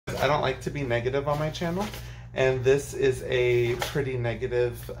I don't like to be negative on my channel, and this is a pretty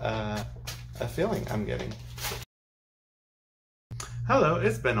negative feeling I'm getting. Hello,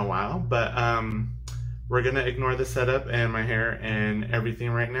 it's been a while, but we're gonna ignore the setup and my hair and everything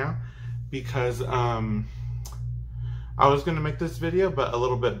right now because I was gonna make this video but a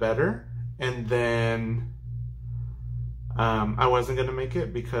little bit better, and then I wasn't gonna make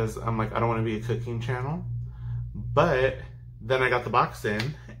it because I'm like, I don't want to be a cooking channel. But then I got the box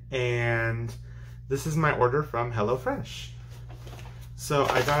in, and this is my order from HelloFresh. So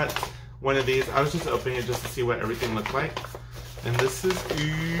I got one of these. I was just opening it just to see what everything looked like. And this is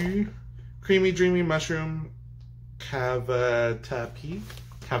a creamy dreamy mushroom cavatappi,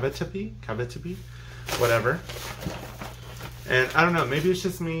 whatever. And I don't know, maybe it's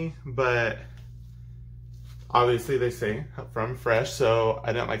just me, but obviously they say from Fresh, so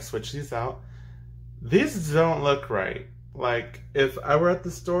I didn't like switch these out. These don't look right. Like, if I were at the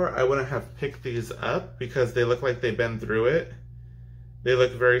store, I wouldn't have picked these up because they look like they've been through it. They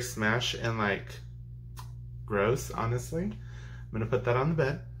look very smashed and like gross, honestly. I'm gonna put that on the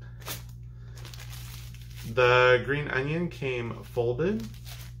bed. The green onion came folded,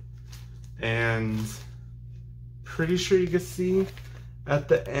 and pretty sure you can see at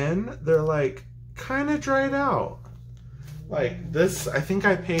the end, they're like kind of dried out. Like this, I think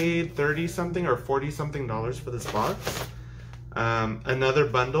I paid 30 something or 40 something dollars for this box. Another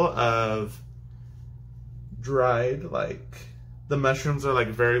bundle of dried, like the mushrooms are like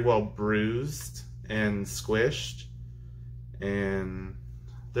very well bruised and squished, and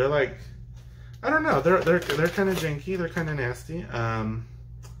they're like, I don't know, they're kind of janky, they're kind of nasty.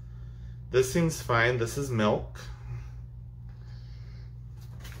 This seems fine. This is milk.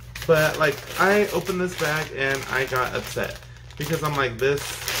 But like, I opened this bag and I got upset because I'm like, this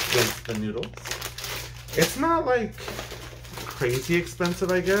is the noodles. It's not like crazy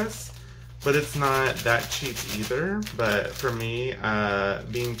expensive, I guess, but it's not that cheap either. But for me,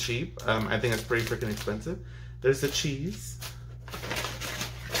 being cheap, I think it's pretty freaking expensive. There's the cheese.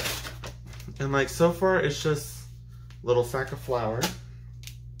 And like, so far it's just a little sack of flour.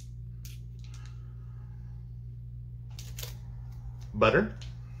 Butter.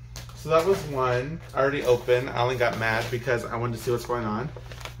 So that was one. I already opened. I only got mad because I wanted to see what's going on.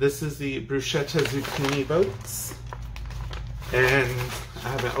 This is the bruschetta zucchini boats. And I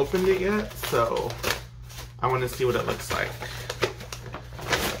haven't opened it yet, so I want to see what it looks like.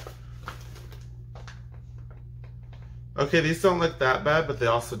 Okay, these don't look that bad, but they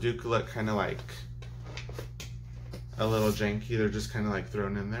also do look kind of like a little janky. They're just kind of like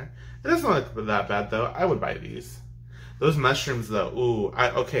thrown in there. It doesn't look that bad though. I would buy these. Those mushrooms though, ooh,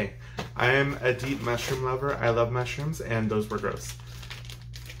 okay. I am a deep mushroom lover. I love mushrooms, and those were gross.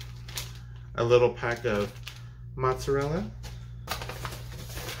 A little pack of mozzarella.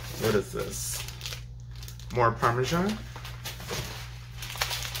 What is this? More Parmesan.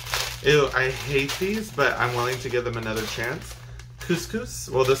 Ew, I hate these, but I'm willing to give them another chance. Couscous.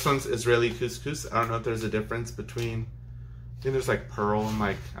 Well, this one's Israeli couscous. I don't know if there's a difference between, I think there's like pearl and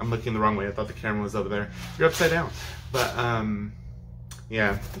like, I'm looking the wrong way. I thought the camera was over there. You're upside down. But,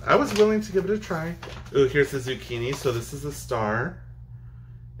 yeah, I was willing to give it a try. Ooh, here's the zucchini. So this is a star.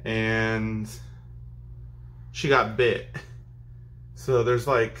 And she got bit. So there's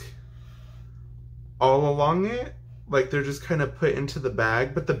like, all along it, like they're just kind of put into the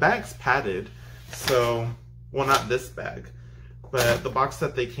bag. But the bag's padded. So, well, not this bag. But the box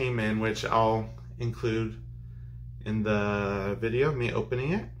that they came in, which I'll include in the video, me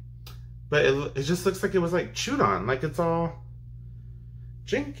opening it. But it just looks like it was like chewed on, like it's all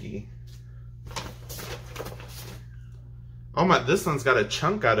janky. Oh my, this one's got a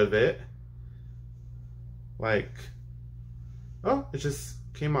chunk out of it. Like, oh, it just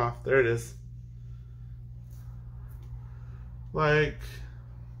came off. There it is. Like,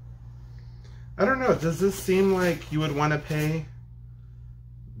 I don't know, does this seem like you would want to pay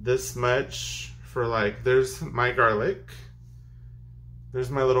this much for like, there's my garlic. There's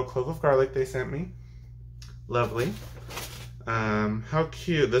my little clove of garlic they sent me. Lovely. How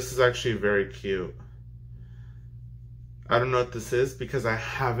cute. This is actually very cute. I don't know what this is because I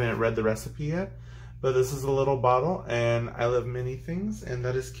haven't read the recipe yet. But this is a little bottle, and I love many things, and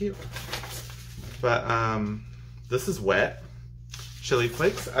that is cute. But this is wet. Chili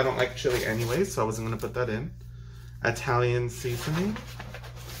flakes. I don't like chili anyway, so I wasn't going to put that in. Italian seasoning.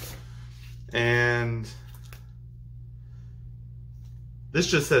 And this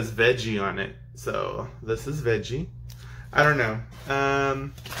just says veggie on it, so this is veggie. I don't know.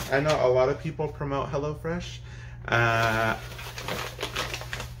 I know a lot of people promote HelloFresh.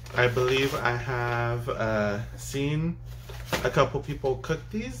 I believe I have seen a couple people cook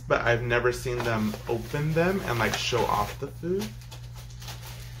these, but I've never seen them open them and like show off the food.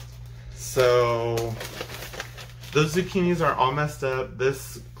 So those zucchinis are all messed up.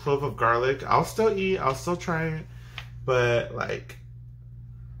 This clove of garlic, I'll still eat, I'll still try it, but like,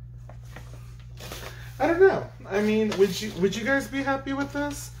 I don't know. I mean, would you guys be happy with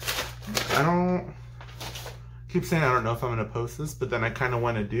this? I don't keep saying I don't know if I'm gonna post this, but then I kind of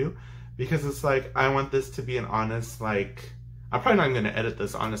want to do, because it's like I want this to be an honest, like, I'm probably not even gonna edit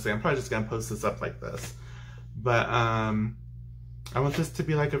this, honestly. I'm probably just gonna post this up like this. But I want this to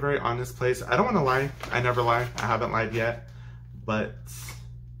be like a very honest place. I don't want to lie. I never lie. I haven't lied yet. But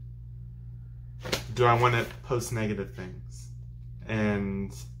do I want to post negative things?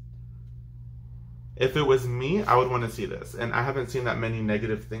 And if it was me, I would want to see this. And I haven't seen that many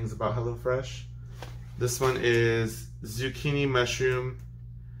negative things about HelloFresh. This one is zucchini mushroom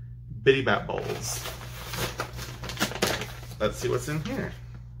bitty bat bowls. Let's see what's in here.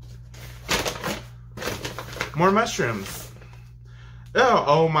 More mushrooms.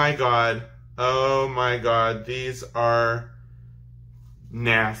 Oh my god. Oh my god. These are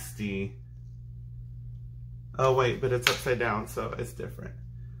nasty. Oh wait, but it's upside down, so it's different.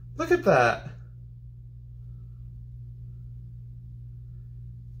 Look at that.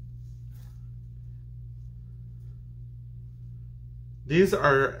 These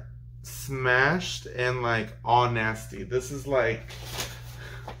are smashed and like all nasty. This is like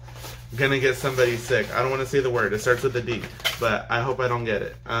gonna get somebody sick. I don't want to say the word. It starts with a D, but I hope I don't get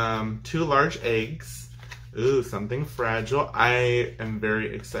it. 2 large eggs. Ooh, something fragile. I am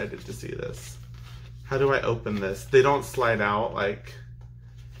very excited to see this. How do I open this? They don't slide out. Like,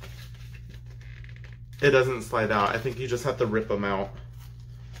 it doesn't slide out. I think you just have to rip them out.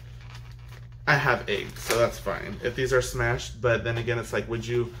 I have eggs, so that's fine if these are smashed, but then again, it's like, would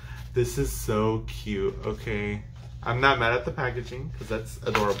you... This is so cute, okay? I'm not mad at the packaging, because that's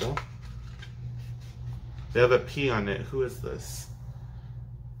adorable. They have a P on it. Who is this?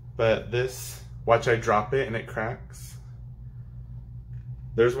 But this... Watch, I drop it and it cracks.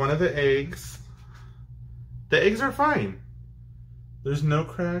 There's one of the eggs. The eggs are fine. There's no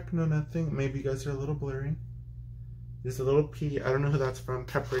crack, no nothing. Maybe you guys are a little blurry. There's a little P. I don't know who that's from.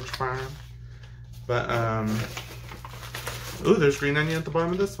 Pepperidge Farm. But, ooh, there's green onion at the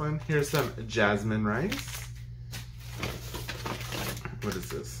bottom of this one. Here's some jasmine rice. What is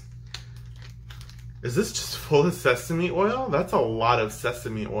this? Is this just full of sesame oil? That's a lot of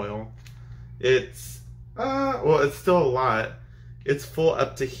sesame oil. It's, well, it's still a lot. It's full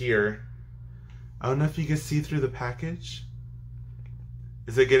up to here. I don't know if you can see through the package.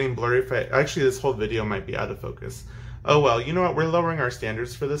 Is it getting blurry if I... Actually, this whole video might be out of focus. Oh, well, you know what? We're lowering our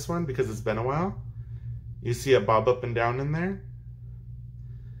standards for this one because it's been a while. You see it bob up and down in there?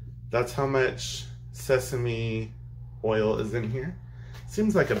 That's how much sesame oil is in here.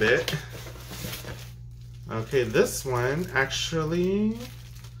 Seems like a bit. Okay, this one, actually...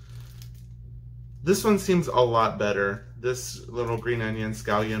 This one seems a lot better. This little green onion,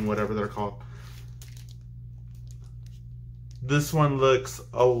 scallion, whatever they're called. This one looks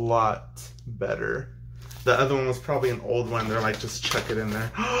a lot better. The other one was probably an old one. They're like, just chuck it in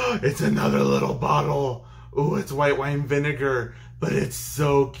there. It's another little bottle. Ooh, it's white wine vinegar, but it's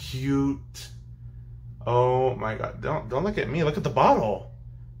so cute. Oh my god. Don't look at me. Look at the bottle.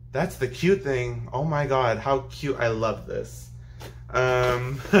 That's the cute thing. Oh my god, how cute. I love this.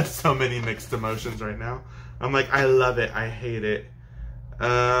 So many mixed emotions right now. I'm like, I love it. I hate it.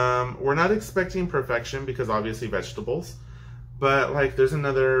 We're not expecting perfection because obviously vegetables. But like, there's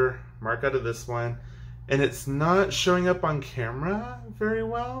another mark out of this one. And it's not showing up on camera very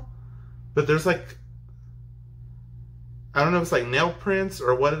well. But there's like, I don't know if it's like nail prints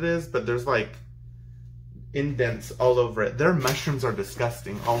or what it is, but there's like indents all over it. Their mushrooms are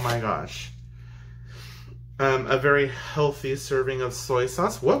disgusting. Oh my gosh. A very healthy serving of soy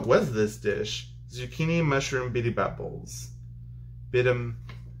sauce. What was this dish? Zucchini mushroom bibimbap bowls. Bibimbap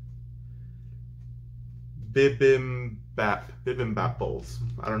bowls.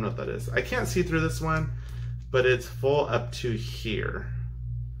 I don't know what that is. I can't see through this one, but it's full up to here.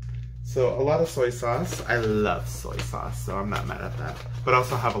 So a lot of soy sauce. I love soy sauce, so I'm not mad at that. But I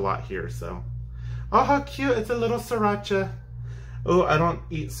also have a lot here, so. Oh, how cute. It's a little sriracha. Oh, I don't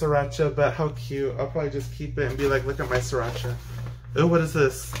eat sriracha, but how cute. I'll probably just keep it and be like, look at my sriracha. Oh, what is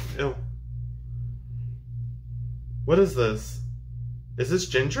this? Ew. What is this? Is this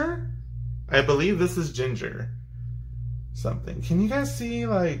ginger? I believe this is ginger. Something. Can you guys see,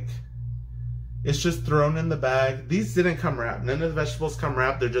 like, it's just thrown in the bag. These didn't come wrapped. None of the vegetables come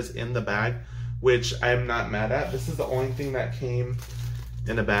wrapped. They're just in the bag, which I'm not mad at. This is the only thing that came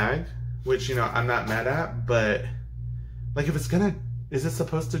in a bag, which, you know, I'm not mad at, but Like, if it's gonna, is it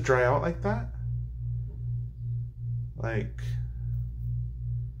supposed to dry out like that? Like,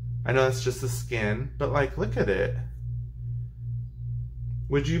 I know that's just the skin, but like, look at it.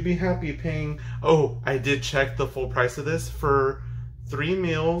 Would you be happy paying, oh, I did check the full price of this. For 3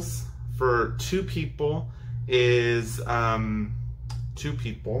 meals for 2 people is, 2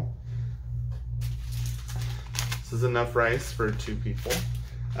 people. This is enough rice for 2 people.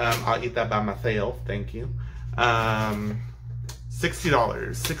 I'll eat that by myself, thank you. $60,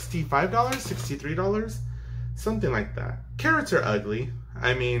 $65, $63, something like that. Carrots are ugly.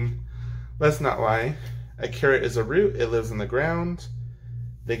 I mean, let's not lie. A carrot is a root, it lives in the ground.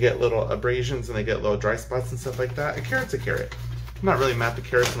 They get little abrasions and they get little dry spots and stuff like that. A carrot's a carrot. I'm not really mad at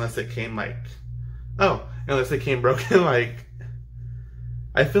carrots unless it came like, oh, unless it came broken. Like,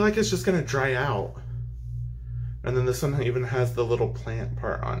 I feel like it's just gonna dry out. And then this one even has the little plant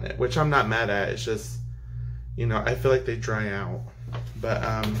part on it, which I'm not mad at. It's just, you know, I feel like they dry out.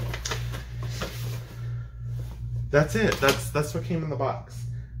 But that's it. That's what came in the box.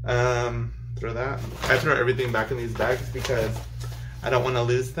 Throw that. I throw everything back in these bags because I don't want to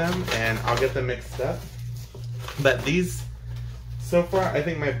lose them, and I'll get them mixed up. But these, so far, I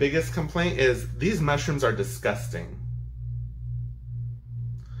think my biggest complaint is these mushrooms are disgusting.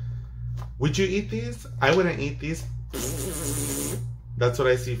 Would you eat these? I wouldn't eat these. That's what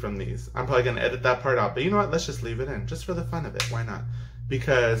I see from these. I'm probably going to edit that part out. But you know what? Let's just leave it in. Just for the fun of it. Why not?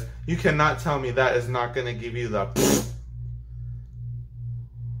 Because you cannot tell me that is not going to give you the...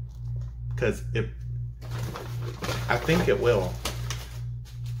 Because I think it will.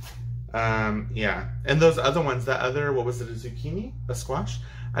 Yeah. And those other ones, that other, what was it, a zucchini? A squash?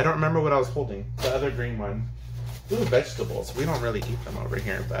 I don't remember what I was holding. The other green one. Ooh, vegetables. We don't really eat them over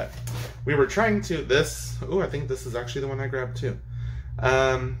here, but we were trying to. This, ooh, I think this is actually the one I grabbed too.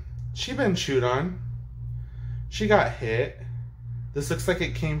 She been chewed on. She got hit. This looks like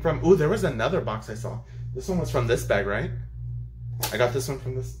it came from, ooh, there was another box I saw. This one was from this bag, right? I got this one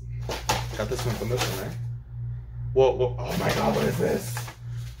from this, got this one from this one, right? Whoa, oh my God, what is this?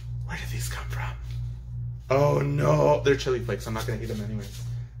 Where did these come from? Oh no, they're chili flakes. I'm not gonna eat them anyways.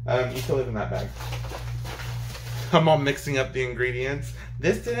 You can live in that bag. I'm all mixing up the ingredients.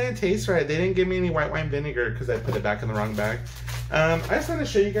 This didn't taste right. They didn't give me any white wine vinegar because I put it back in the wrong bag. I just want to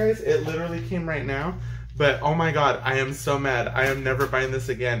show you guys. It literally came right now. But oh my God, I am so mad. I am never buying this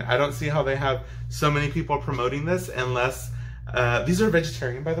again. I don't see how they have so many people promoting this unless... these are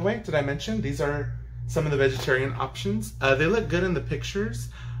vegetarian, by the way. Did I mention? These are some of the vegetarian options. They look good in the pictures.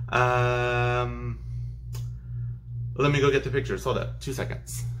 Let me go get the pictures. Hold up. 2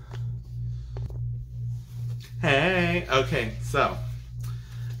 seconds. Hey, okay, so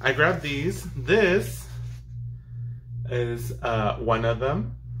I grabbed these. This is one of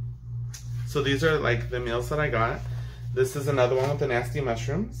them. So these are like the meals that I got. This is another one with the nasty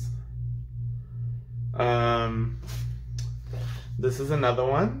mushrooms. This is another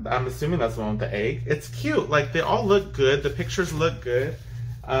one. I'm assuming that's the one with the egg. It's cute. Like, they all look good. The pictures look good.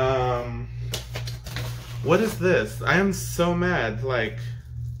 What is this? I am so mad. Like,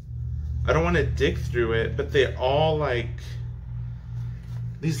 I don't want to dig through it, but they all like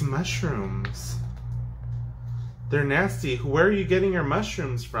these mushrooms. They're nasty. Where are you getting your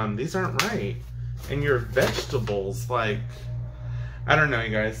mushrooms from? These aren't right. And your vegetables, like, I don't know, you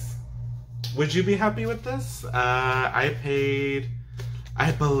guys. Would you be happy with this? I paid,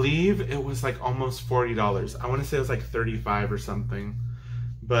 I believe it was like almost $40. I want to say it was like 35 or something.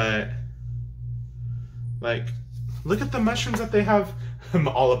 But, like, look at the mushrooms that they have. I'm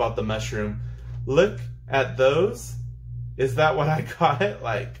all about the mushroom. Look at those. Is that what I got?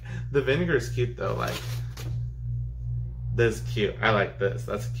 Like, the vinegar is cute though. Like, this is cute. I like this.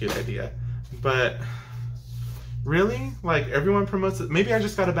 That's a cute idea. But really, like, everyone promotes it. Maybe I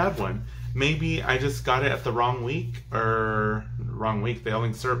just got a bad one. Maybe I just got it at the wrong week, or wrong week. They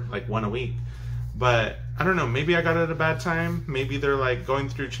only serve like one a week. But I don't know. Maybe I got it at a bad time. Maybe they're like going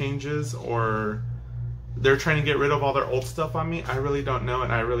through changes, or they're trying to get rid of all their old stuff on me. I really don't know,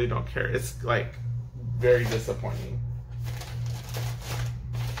 and I really don't care. It's like very disappointing.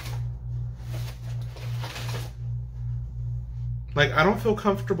 Like, I don't feel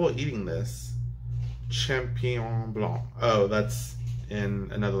comfortable eating this. Champignon blanc. Oh, that's in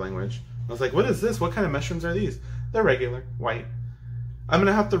another language. I was like, what is this? What kind of mushrooms are these? They're regular, white. I'm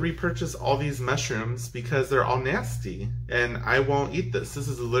gonna have to repurchase all these mushrooms because they're all nasty, and I won't eat this. This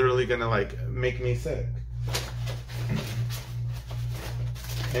is literally gonna like make me sick.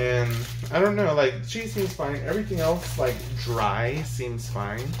 And I don't know, like, cheese seems fine. Everything else, like, dry seems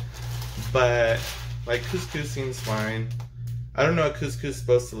fine. But like, couscous seems fine. I don't know what couscous is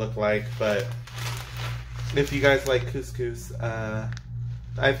supposed to look like, but if you guys like couscous.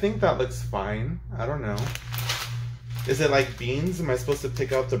 I think that looks fine. I don't know. Is it like beans? Am I supposed to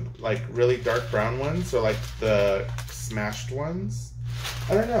pick out the like really dark brown ones or like the smashed ones?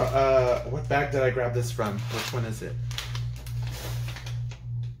 I don't know. What bag did I grab this from? Which one is it?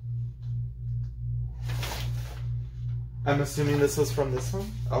 I'm assuming this was from this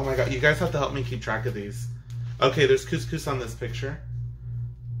one. Oh my god, you guys have to help me keep track of these. Okay, there's couscous on this picture.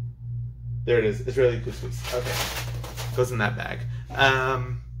 There it is. Israeli couscous. Okay. Goes in that bag.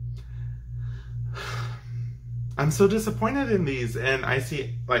 I'm so disappointed in these, and I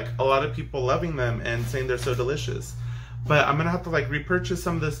see like a lot of people loving them and saying they're so delicious. But I'm gonna have to like repurchase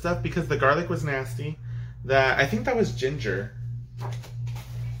some of this stuff because the garlic was nasty. I think that was ginger.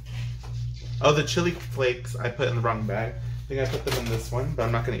 Oh, the chili flakes I put in the wrong bag. I think I put them in this one, but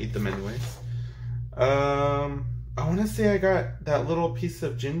I'm not gonna eat them anyways. I wanna say I got that little piece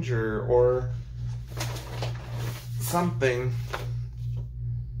of ginger or something.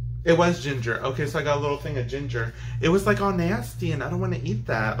 It was ginger. Okay, so I got a little thing of ginger. It was like all nasty and I don't want to eat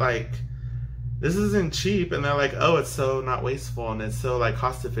that. Like, this isn't cheap. And they're like, oh, it's so not wasteful and it's so like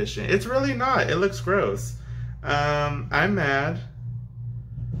cost efficient. It's really not. It looks gross. I'm mad.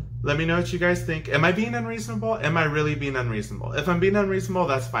 Let me know what you guys think. Am I being unreasonable? Am I really being unreasonable? If I'm being unreasonable,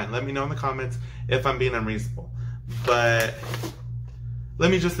 that's fine. Let me know in the comments if I'm being unreasonable. But let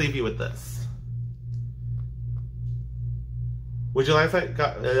me just leave you with this. Would you guys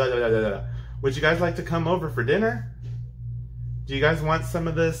like to come over for dinner? Do you guys want some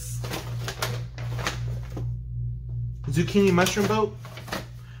of this zucchini mushroom boat?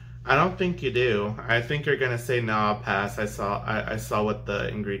 I don't think you do. I think you're gonna say no, I'll pass. I saw what the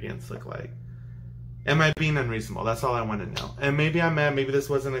ingredients look like. Am I being unreasonable? That's all I want to know. And maybe I'm mad. Maybe this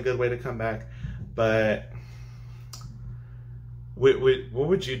wasn't a good way to come back. But what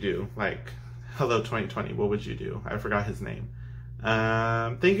would you do? Like, hello 2020. What would you do? I forgot his name.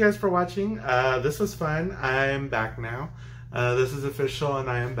 Thank you guys for watching. This was fun. I'm back now. This is official and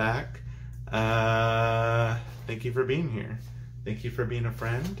I am back. Thank you for being here. Thank you for being a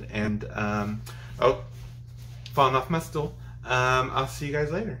friend. And, oh, falling off my stool. I'll see you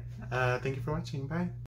guys later. Thank you for watching. Bye.